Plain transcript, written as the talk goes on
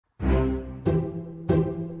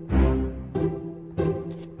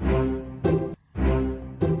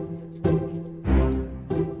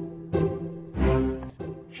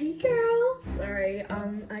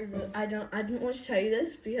I didn't want to tell you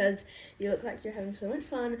this because you look like you're having so much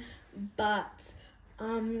fun, but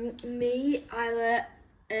me, Isla,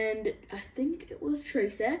 and I think it was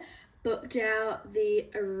Teresa booked out the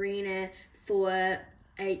arena for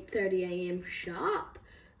 8:30 a.m. sharp.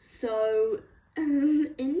 So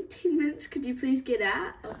in 2 minutes, could you please get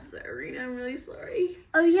out of the arena? I'm really sorry.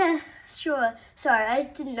 Oh yeah, sure. Sorry, I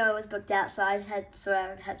just didn't know it was booked out, so I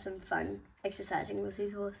would have some fun exercising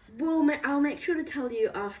Lucy's horse. Well, I'll make sure to tell you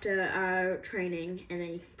after our training, and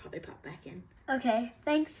then you can probably pop back in. Okay,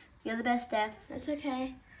 thanks. You're the best, Steph. That's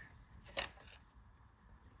okay.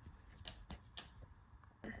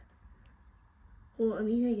 Well, I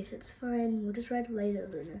mean, I guess it's fine. We'll just ride later,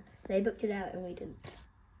 Luna. They booked it out and we didn't.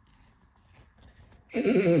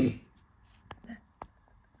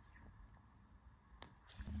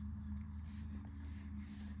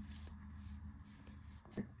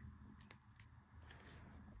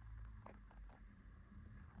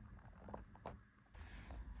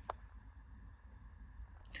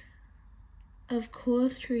 Of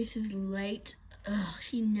course, Teresa's late. Ugh,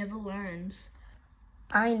 she never learns.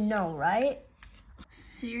 I know, right?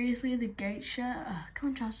 Seriously, the gate shut? Come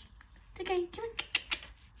on, Charles. The gate, come on.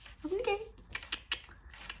 Open the gate.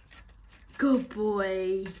 Good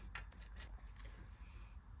boy.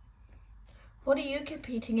 What are you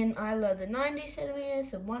competing in, Isla? The 90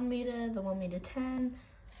 centimeters, the 1 meter, the 1 meter 10?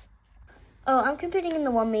 Oh, I'm competing in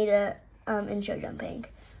the 1 meter in show jumping.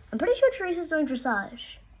 I'm pretty sure Teresa's doing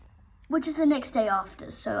dressage, which is the next day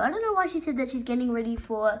after. So I don't know why she said that she's getting ready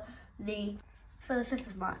for the 5th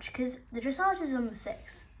of March, because the dressage is on the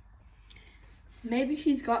 6th. Maybe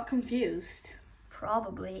she's got confused.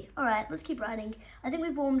 Probably. All right, let's keep riding. I think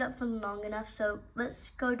we've warmed up for long enough, so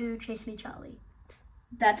let's go do Chase Me Charlie.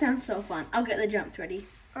 That sounds so fun. I'll get the jumps ready.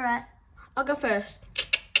 All right. I'll go first.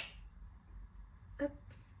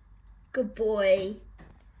 Good boy.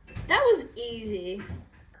 That was easy.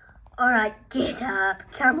 All right, get up.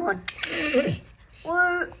 Come on.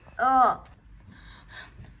 Whoa. Oh.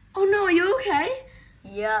 Oh no, are you okay?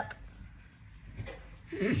 Yep.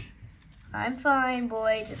 I'm fine,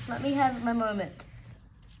 boy. Just let me have my moment.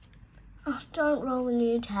 Oh, don't roll a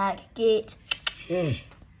new tag. Get. Can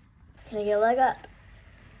I get a leg up?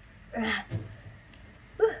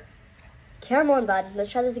 Come on, bud.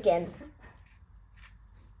 Let's try this again.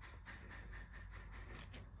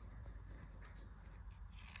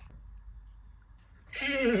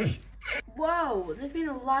 Whoa, there's been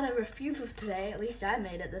a lot of refusals today. At least I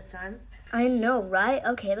made it this time. I know, right?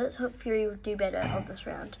 Okay, let's hope Fury will do better on this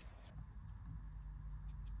round.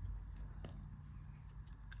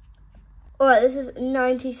 Alright, this is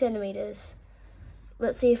 90 centimeters.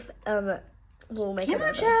 Let's see if we'll make it. Come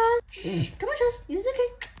on, Chaz. Come on, Chaz. This is okay.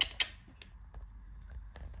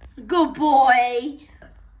 Good boy.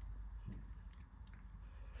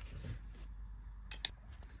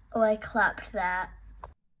 Oh, I clapped that.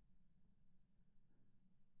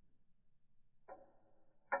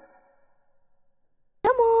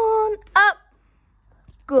 Come on, up.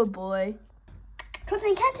 Good boy.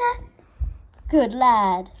 Captain Canter. Good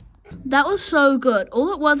lad. That was so good.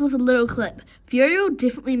 All it was a little clip. Fury will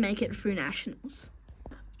definitely make it through nationals.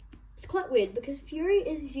 It's quite weird because Fury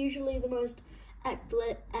is usually the most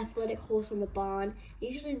athletic horse on the barn,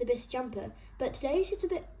 usually the best jumper, but today he's just a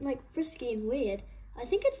bit frisky and weird. I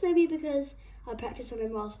think it's maybe because I practiced on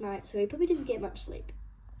him last night, so he probably didn't get much sleep.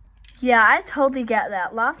 Yeah, I totally get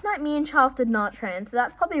that. Last night me and Charles did not train, so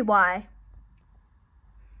that's probably why.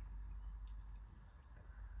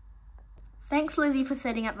 Thanks, Lizzie, for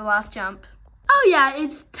setting up the last jump. Oh yeah,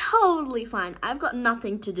 it's totally fine. I've got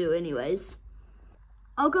nothing to do anyways.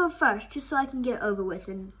 I'll go first, just so I can get it over with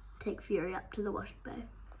and take Fury up to the washing bay.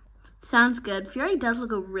 Sounds good. Fury does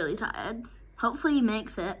look really tired. Hopefully he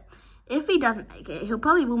makes it. If he doesn't make it, he'll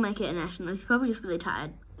probably will make it at Nationals. He's probably just really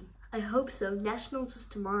tired. I hope so. Nationals is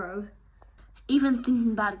tomorrow. Even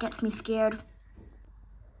thinking about it gets me scared.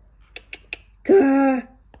 Grr.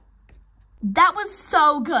 That was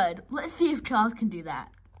so good. Let's see if Charles can do that.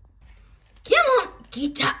 Come on,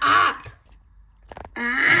 get up.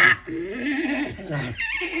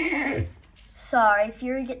 Sorry,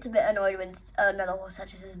 Fury gets a bit annoyed when another horse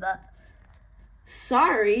touches his butt.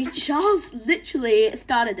 Sorry, Charles literally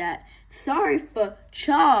started that. Sorry for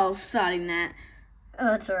Charles starting that.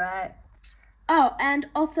 Oh, that's alright. Oh, and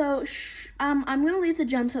also, I'm going to leave the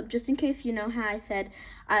jumps up just in case you know how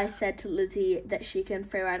I said to Lizzie that she can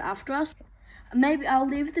free ride after us. Maybe I'll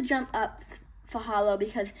leave the jump up for Harlow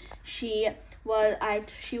because she was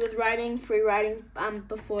she was free writing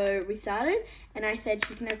before we started, and I said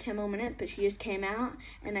she can have 10 more minutes, but she just came out,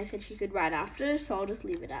 and I said she could write after, so I'll just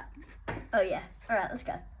leave it at. Oh yeah. All right, let's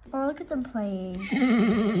go. Oh, look at them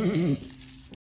playing.